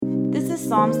This is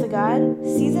Psalms to God,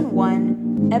 Season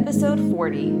 1, Episode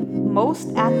 40, Most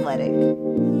Athletic.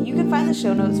 You can find the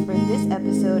show notes for this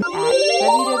episode at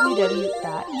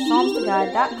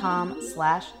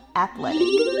www.psalmstogod.com/athletic.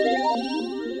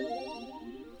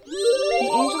 The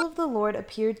angel of the Lord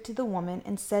appeared to the woman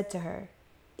and said to her,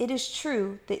 "It is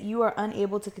true that you are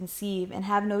unable to conceive and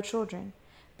have no children,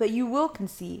 but you will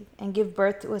conceive and give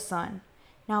birth to a son.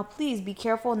 Now please be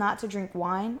careful not to drink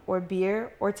wine or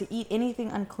beer or to eat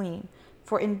anything unclean,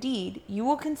 for indeed you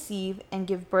will conceive and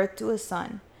give birth to a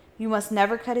son. You must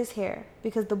never cut his hair,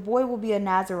 because the boy will be a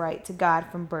Nazirite to God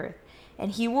from birth,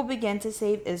 and he will begin to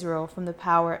save Israel from the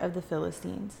power of the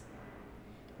Philistines."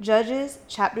 Judges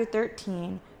chapter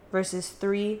 13, verses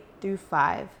 3 through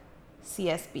 5,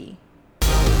 CSB.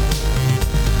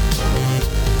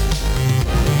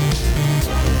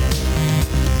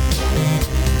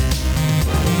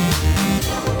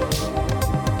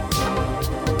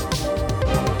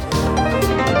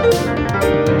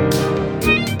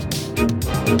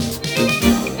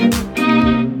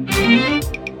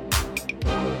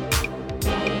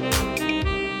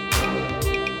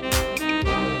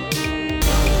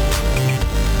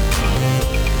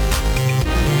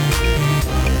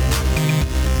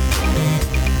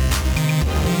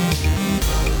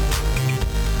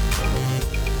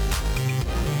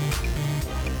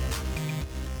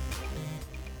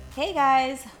 Hey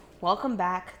guys, welcome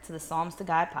back to the Psalms to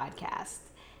God podcast.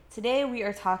 Today we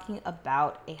are talking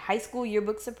about a high school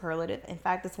yearbook superlative. In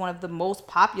fact, it's one of the most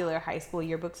popular high school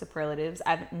yearbook superlatives.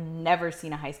 I've never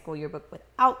seen a high school yearbook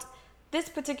without this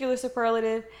particular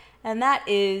superlative, and that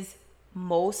is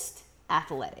most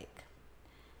athletic.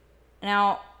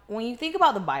 Now, when you think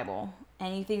about the Bible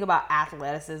and you think about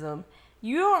athleticism,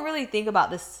 you don't really think about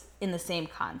this in the same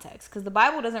context because the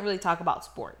Bible doesn't really talk about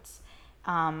sports.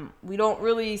 We don't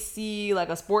really see like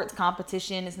a sports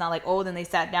competition. It's not like, oh, then they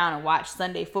sat down and watched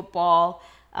Sunday football.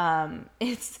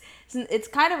 It's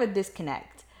kind of a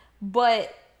disconnect.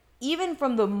 But even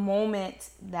from the moment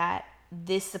that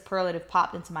this superlative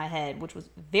popped into my head, which was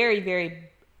very, very,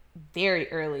 very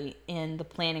early in the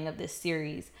planning of this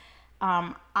series,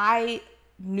 I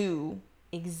knew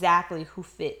exactly who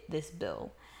fit this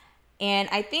bill. And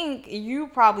I think you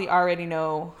probably already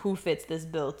know who fits this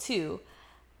bill too.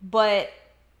 But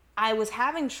I was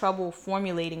having trouble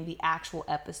formulating the actual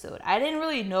episode. I didn't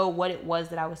really know what it was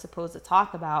that I was supposed to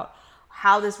talk about,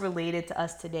 how this related to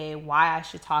us today, why I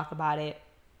should talk about it,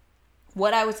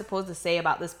 what I was supposed to say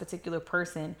about this particular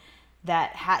person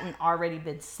that hadn't already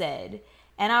been said.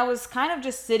 And I was kind of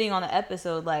just sitting on the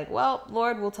episode like, well,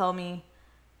 Lord will tell me,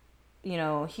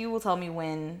 he will tell me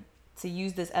when to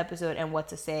use this episode and what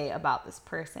to say about this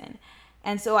person.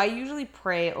 And so I usually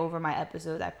pray over my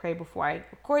episodes. I pray before I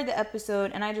record the episode,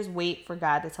 and I just wait for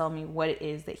God to tell me what it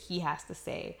is that he has to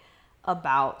say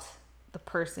about the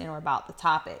person or about the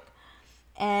topic.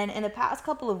 And in the past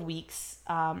couple of weeks,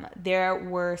 there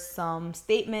were some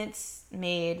statements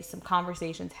made, some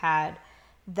conversations had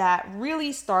that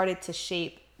really started to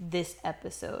shape this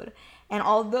episode. And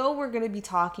although we're going to be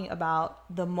talking about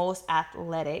the most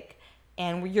athletic,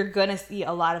 and you're going to see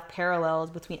a lot of parallels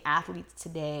between athletes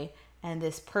today and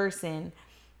this person,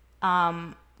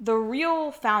 the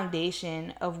real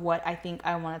foundation of what I think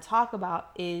I want to talk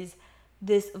about is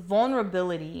this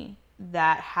vulnerability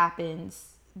that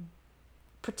happens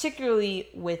particularly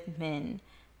with men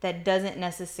that doesn't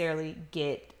necessarily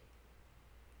get,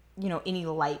 any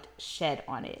light shed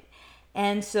on it.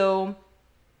 And so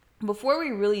before we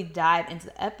really dive into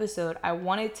the episode, I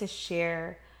wanted to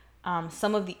share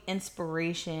some of the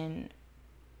inspiration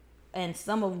and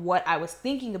some of what I was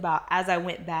thinking about as I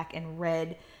went back and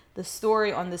read the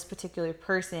story on this particular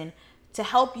person to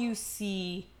help you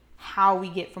see how we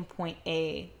get from point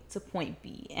A to point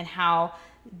B and how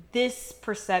this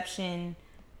perception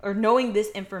or knowing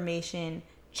this information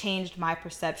changed my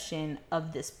perception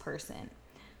of this person.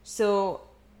 So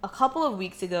a couple of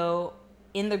weeks ago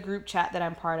in the group chat that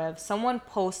I'm part of, someone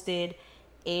posted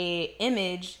a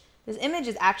image. This image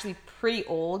is actually pretty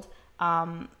old.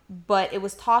 But it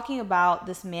was talking about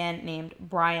this man named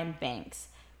Brian Banks.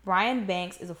 Brian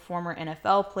Banks is a former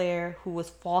NFL player who was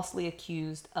falsely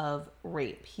accused of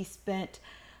rape. He spent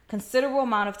considerable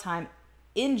amount of time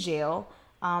in jail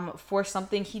for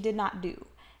something he did not do.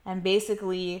 And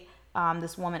basically,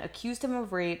 this woman accused him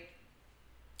of rape.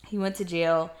 He went to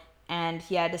jail and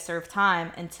he had to serve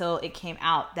time until it came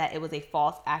out that it was a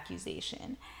false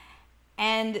accusation.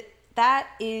 And that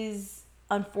is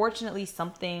unfortunately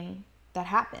something that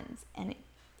happens, and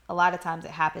a lot of times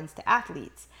it happens to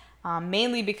athletes,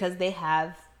 mainly because they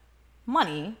have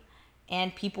money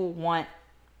and people want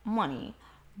money,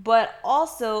 but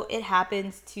also it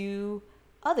happens to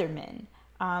other men.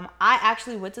 I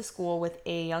actually went to school with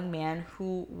a young man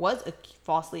who was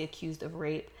falsely accused of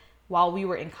rape while we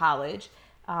were in college.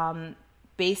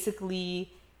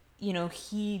 Basically,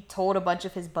 he told a bunch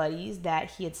of his buddies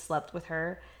that he had slept with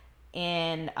her.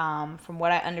 And from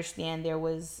what I understand, there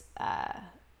was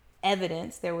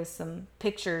evidence. There was some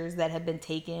pictures that had been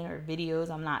taken or videos,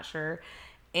 I'm not sure.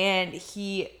 And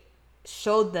he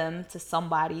showed them to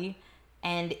somebody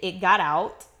and it got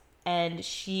out, and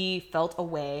she felt a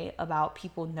way about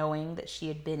people knowing that she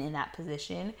had been in that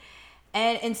position.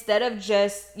 And instead of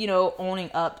just,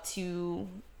 owning up to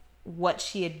what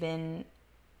she had been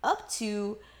up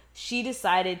to, she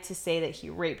decided to say that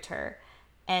he raped her.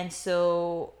 And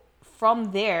so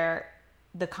from there,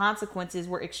 the consequences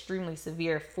were extremely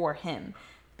severe for him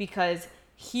because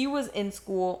he was in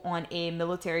school on a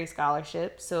military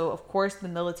scholarship. So, of course, the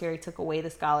military took away the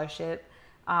scholarship.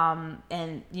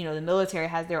 And, the military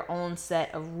has their own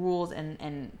set of rules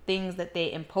and things that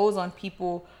they impose on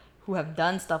people who have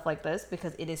done stuff like this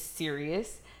because it is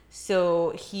serious.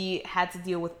 So he had to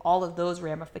deal with all of those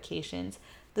ramifications.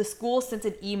 The school sent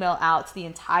an email out to the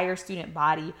entire student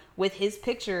body with his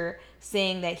picture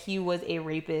saying that he was a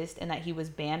rapist and that he was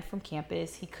banned from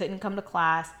campus. He couldn't come to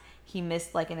class. He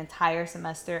missed like an entire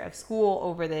semester of school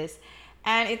over this.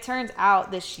 And it turns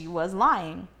out that she was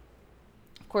lying.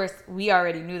 Of course, we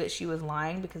already knew that she was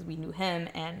lying because we knew him,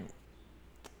 and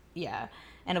yeah.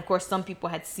 And of course, some people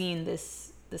had seen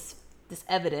this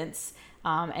evidence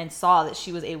and saw that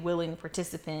she was a willing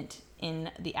participant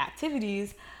in the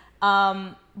activities.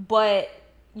 But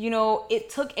it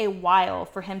took a while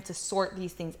for him to sort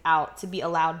these things out, to be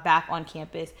allowed back on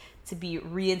campus, to be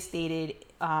reinstated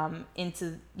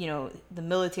into the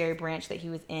military branch that he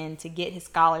was in, to get his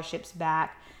scholarships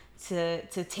back,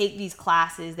 to take these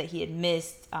classes that he had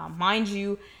missed. Mind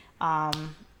you,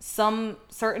 some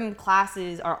certain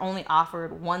classes are only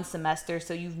offered one semester,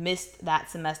 so you've missed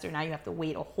that semester. Now you have to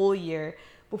wait a whole year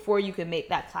before you can make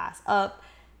that class up.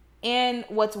 And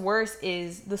what's worse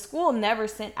is the school never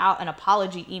sent out an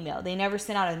apology email. They never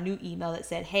sent out a new email that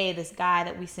said, hey, this guy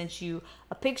that we sent you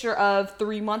a picture of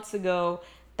 3 months ago,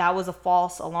 that was a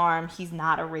false alarm. He's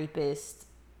not a rapist,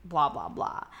 blah, blah,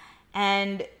 blah.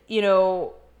 And,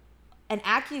 an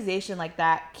accusation like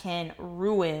that can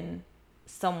ruin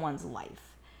someone's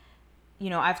life.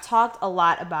 I've talked a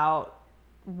lot about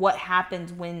what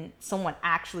happens when someone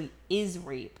actually is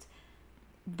raped,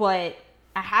 but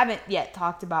I haven't yet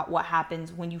talked about what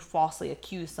happens when you falsely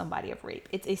accuse somebody of rape.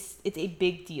 It's a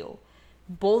big deal.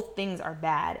 Both things are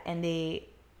bad, and you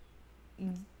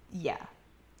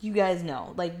guys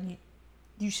know, like,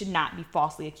 you should not be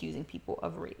falsely accusing people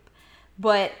of rape.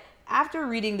 But after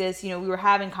reading this, we were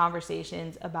having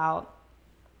conversations about,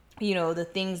 the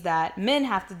things that men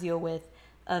have to deal with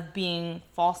of being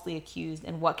falsely accused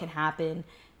and what can happen,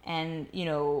 and,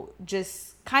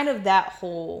 just kind of that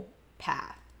whole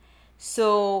path.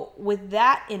 So with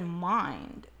that in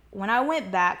mind, when I went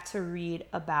back to read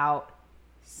about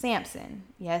Samson,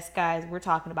 yes, guys, we're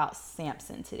talking about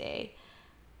Samson today.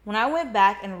 When I went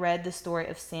back and read the story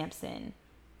of Samson,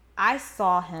 I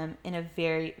saw him in a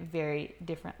very, very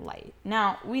different light.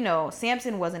 Now, we know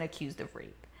Samson wasn't accused of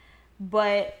rape,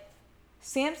 but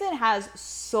Samson has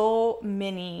so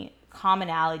many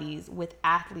commonalities with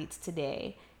athletes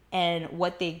today and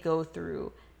what they go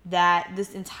through that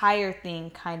this entire thing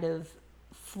kind of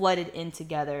flooded in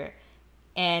together.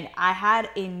 And I had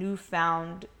a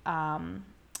newfound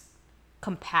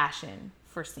compassion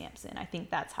for Samson. I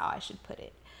think that's how I should put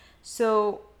it.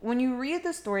 So when you read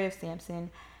the story of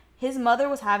Samson, his mother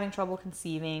was having trouble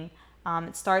conceiving.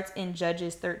 It starts in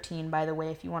Judges 13, by the way,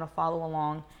 if you want to follow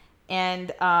along.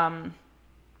 And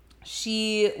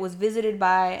she was visited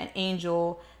by an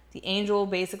angel. The angel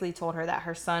basically told her that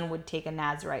her son would take a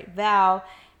Nazirite vow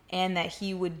and that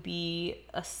he would be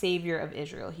a savior of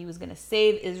Israel. He was going to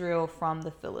save Israel from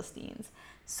the Philistines.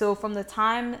 So from the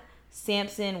time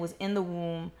Samson was in the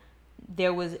womb,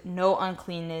 there was no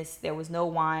uncleanness, there was no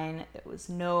wine, there was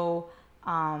no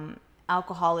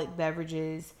alcoholic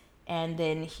beverages, and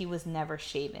then he was never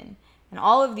shaven. And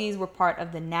all of these were part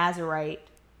of the Nazirite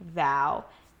vow.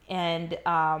 And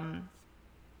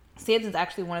Samson's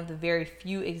actually one of the very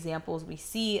few examples we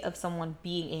see of someone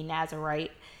being a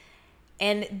Nazirite.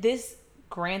 And this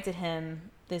granted him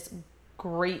this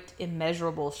great,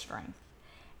 immeasurable strength.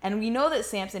 And we know that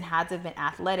Samson had to have been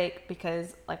athletic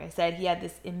because, like I said, he had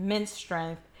this immense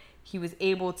strength. He was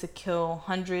able to kill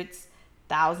hundreds,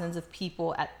 thousands of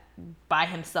people by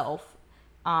himself.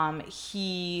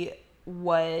 He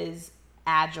was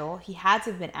agile. He had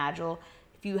to have been agile.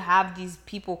 If you have these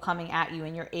people coming at you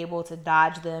and you're able to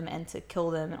dodge them and to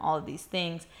kill them and all of these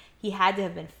things, he had to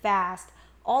have been fast.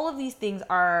 All of these things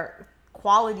are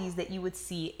qualities that you would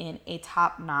see in a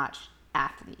top-notch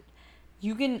athlete.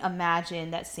 You can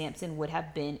imagine that Samson would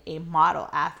have been a model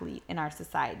athlete in our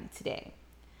society today.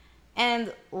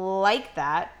 And like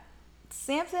that,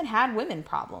 Samson had women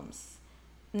problems.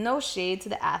 No shade to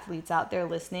the athletes out there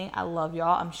listening. I love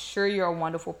y'all. I'm sure you're a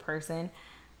wonderful person.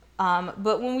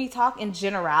 But when we talk in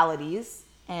generalities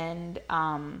and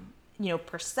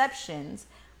perceptions,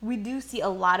 we do see a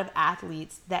lot of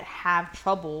athletes that have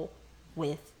trouble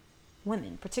with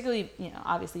women, particularly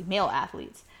obviously male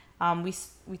athletes.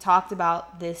 We talked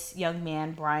about this young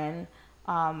man, Brian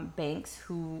Banks,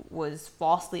 who was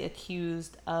falsely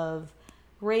accused of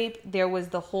rape. There was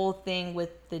the whole thing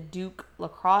with the Duke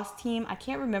lacrosse team. I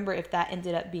can't remember if that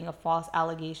ended up being a false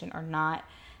allegation or not,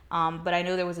 but I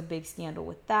know there was a big scandal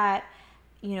with that.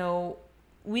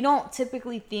 We don't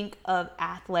typically think of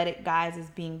athletic guys as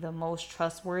being the most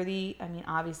trustworthy. I mean,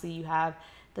 obviously you have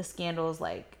the scandals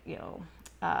like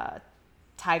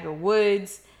Tiger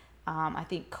Woods. I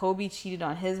think Kobe cheated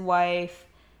on his wife.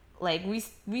 Like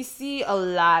we see a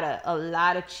lot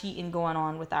of cheating going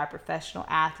on with our professional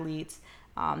athletes.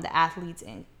 The athletes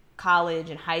in college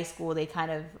and high school, they kind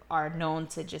of are known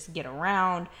to just get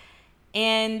around,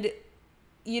 and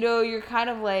you're kind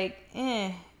of like,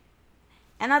 eh.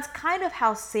 And that's kind of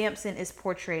how Samson is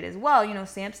portrayed as well.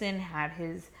 Samson had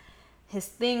his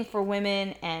thing for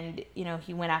women, and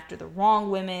he went after the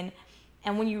wrong women.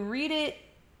 And when you read it,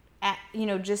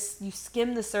 just you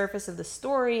skim the surface of the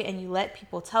story and you let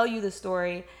people tell you the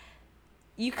story,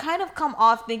 you kind of come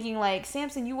off thinking like,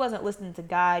 Samson, you wasn't listening to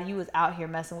God. You was out here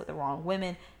messing with the wrong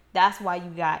women. That's why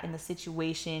you got in the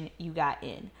situation you got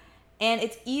in. And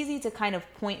it's easy to kind of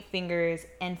point fingers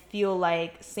and feel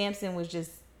like Samson was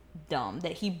just dumb,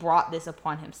 that he brought this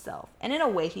upon himself. And in a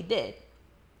way he did.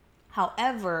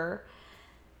 However,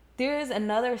 there is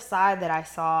another side that I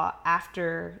saw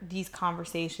after these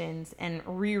conversations and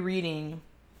rereading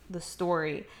the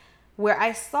story, where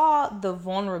I saw the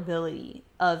vulnerability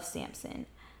of Samson.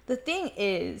 The thing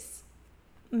is,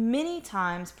 many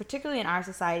times, particularly in our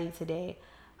society today,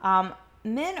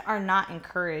 men are not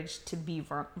encouraged to be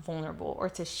vulnerable or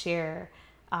to share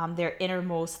their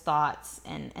innermost thoughts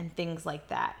and things like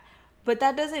that. But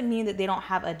that doesn't mean that they don't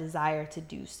have a desire to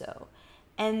do so.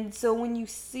 And so when you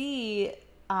see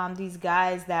these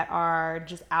guys that are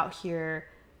just out here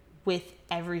with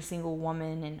every single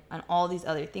woman and all these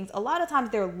other things, a lot of times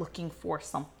they're looking for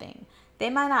something. They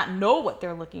might not know what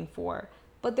they're looking for,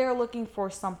 but they're looking for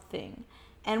something.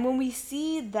 And when we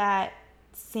see that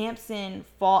Samson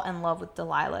fall in love with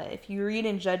Delilah, if you read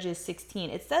in Judges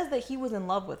 16, it says that he was in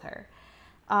love with her.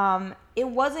 It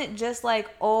wasn't just like,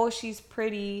 oh, she's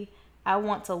pretty, I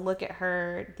want to look at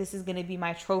her, this is going to be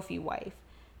my trophy wife.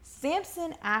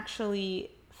 Samson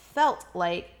actually felt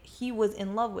like he was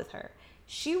in love with her.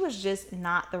 She was just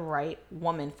not the right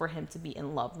woman for him to be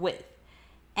in love with.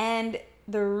 And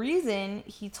the reason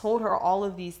he told her all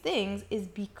of these things is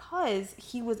because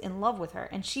he was in love with her,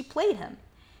 and she played him.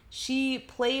 She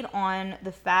played on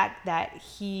the fact that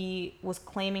he was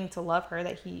claiming to love her,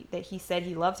 that he said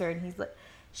he loves her, and he's like,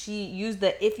 she used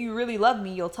the, if you really love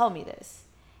me, you'll tell me this.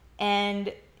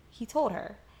 And he told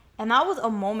her. And that was a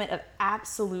moment of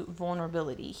absolute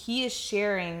vulnerability. He is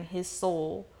sharing his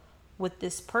soul with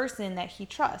this person that he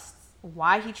trusts.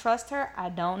 Why he trusts her, I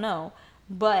don't know.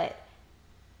 But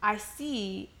I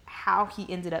see how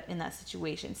he ended up in that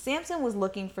situation. Samson was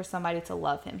looking for somebody to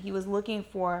love him. He was looking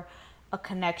for a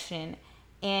connection.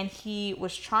 And he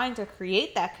was trying to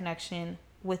create that connection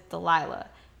with Delilah.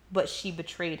 But she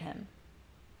betrayed him.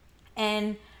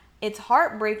 And it's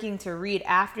heartbreaking to read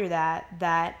after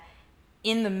that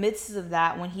in the midst of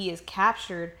that, when he is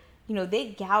captured,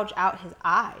 they gouge out his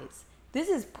eyes. This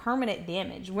is permanent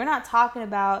damage. We're not talking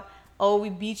about, oh, we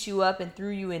beat you up and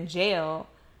threw you in jail.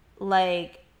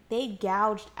 Like, they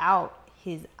gouged out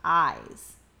his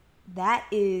eyes. That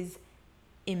is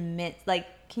immense.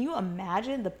 Like, can you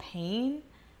imagine the pain?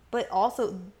 But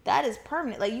also, that is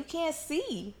permanent. Like, you can't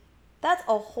see. That's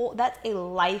a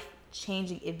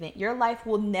life-changing event. Your life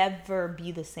will never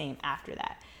be the same after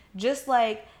that. Just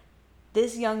like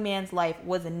this young man's life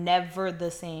was never the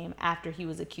same after he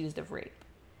was accused of rape.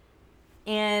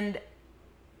 And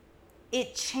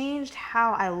it changed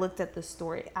how I looked at the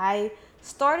story. I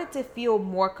started to feel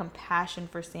more compassion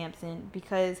for Samson,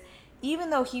 because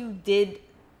even though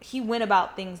he went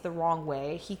about things the wrong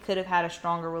way, he could have had a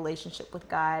stronger relationship with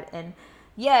God. And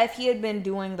yeah, if he had been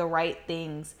doing the right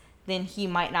things, then he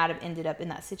might not have ended up in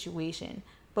that situation.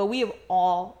 But we have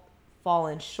all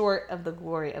fallen short of the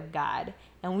glory of God.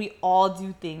 And we all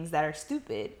do things that are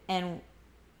stupid. And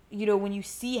when you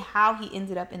see how he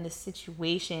ended up in this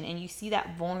situation and you see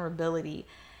that vulnerability,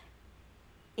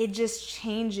 it just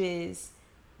changes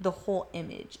the whole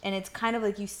image. And it's kind of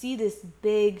like you see this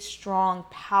big, strong,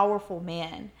 powerful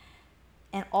man,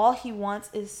 and all he wants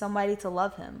is somebody to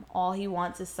love him. All he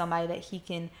wants is somebody that he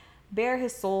can bare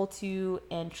his soul to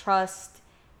and trust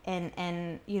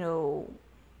and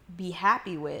be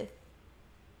happy with.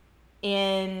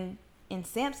 And in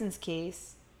Samson's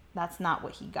case, that's not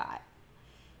what he got.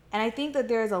 And I think that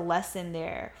there's a lesson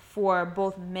there for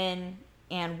both men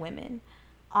and women.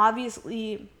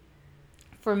 Obviously,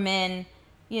 for men,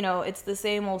 it's the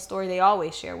same old story they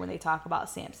always share when they talk about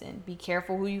Samson. Be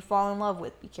careful who you fall in love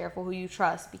with. Be careful who you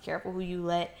trust. Be careful who you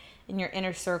let in your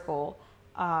inner circle,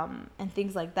 and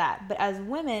things like that. But as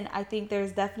women, I think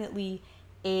there's definitely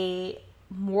a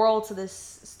moral to this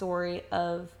story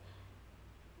of,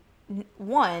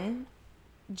 one,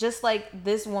 just like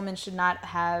this woman should not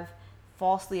have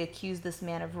falsely accused this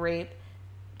man of rape,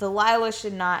 Delilah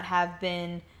should not have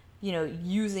been,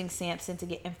 using Samson to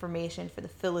get information for the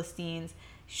Philistines.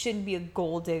 Shouldn't be a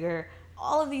gold digger.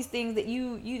 All of these things that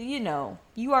you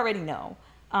already know.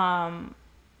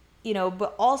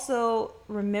 But also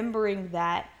remembering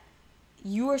that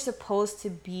you are supposed to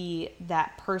be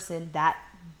that person that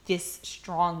this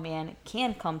strong man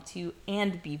can come to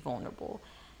and be vulnerable.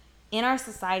 In our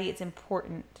society, it's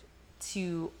important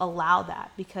to allow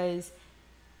that, because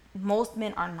most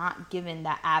men are not given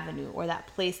that avenue or that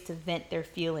place to vent their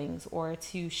feelings or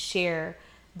to share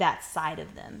that side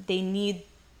of them. They need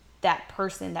that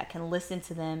person that can listen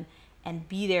to them and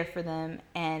be there for them,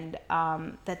 and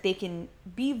that they can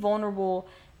be vulnerable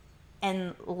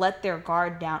and let their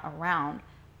guard down around.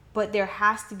 But there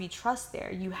has to be trust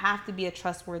there. You have to be a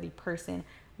trustworthy person.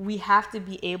 We have to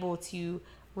be able to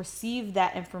receive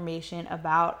that information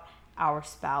about our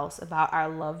spouse, about our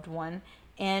loved one,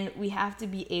 and we have to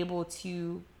be able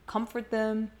to comfort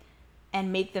them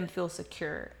and make them feel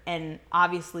secure, and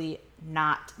obviously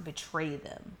not betray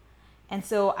them. And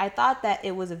so I thought that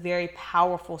it was a very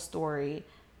powerful story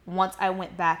once I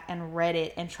went back and read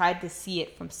it and tried to see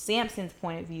it from Samson's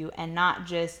point of view, and not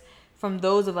just from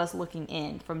those of us looking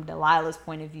in, from Delilah's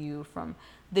point of view, from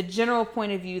the general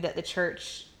point of view that the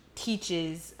church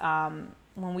teaches,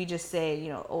 when we just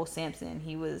say, oh, Samson,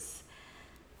 he was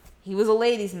a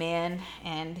ladies' man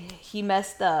and he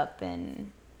messed up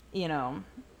and,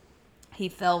 he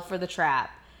fell for the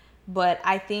trap. But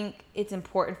I think it's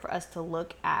important for us to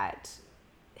look at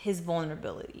his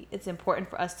vulnerability. It's important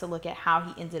for us to look at how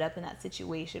he ended up in that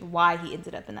situation, why he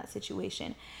ended up in that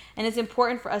situation. And it's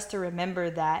important for us to remember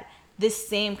that this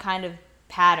same kind of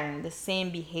pattern, the same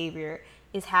behavior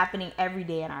is happening every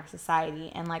day in our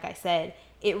society. And like I said,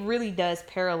 it really does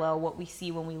parallel what we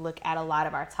see when we look at a lot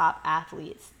of our top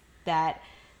athletes, that,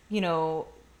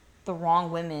 the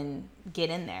wrong women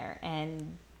get in there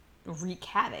and wreak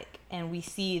havoc. And we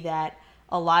see that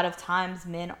a lot of times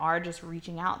men are just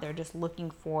reaching out. They're just looking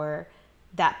for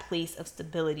that place of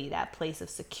stability, that place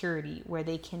of security where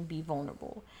they can be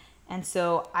vulnerable. And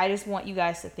so I just want you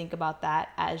guys to think about that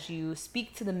as you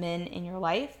speak to the men in your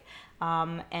life.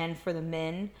 And for the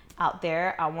men out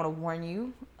there, I want to warn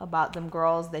you about them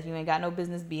girls that you ain't got no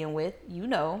business being with.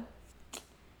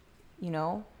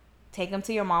 Take them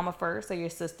to your mama first or your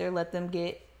sister. Let them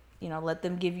give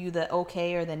you the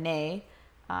okay or the nay.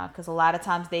 Because a lot of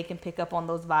times they can pick up on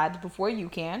those vibes before you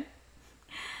can.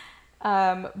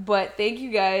 But thank you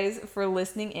guys for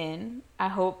listening in. I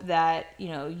hope that,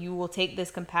 you will take this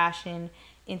compassion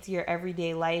into your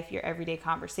everyday life, your everyday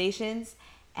conversations,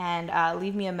 and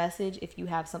leave me a message if you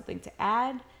have something to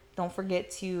add. Don't forget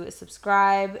to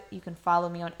subscribe. You can follow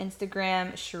me on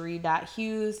Instagram,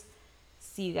 Cherie.Hughes.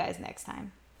 See you guys next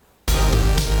time.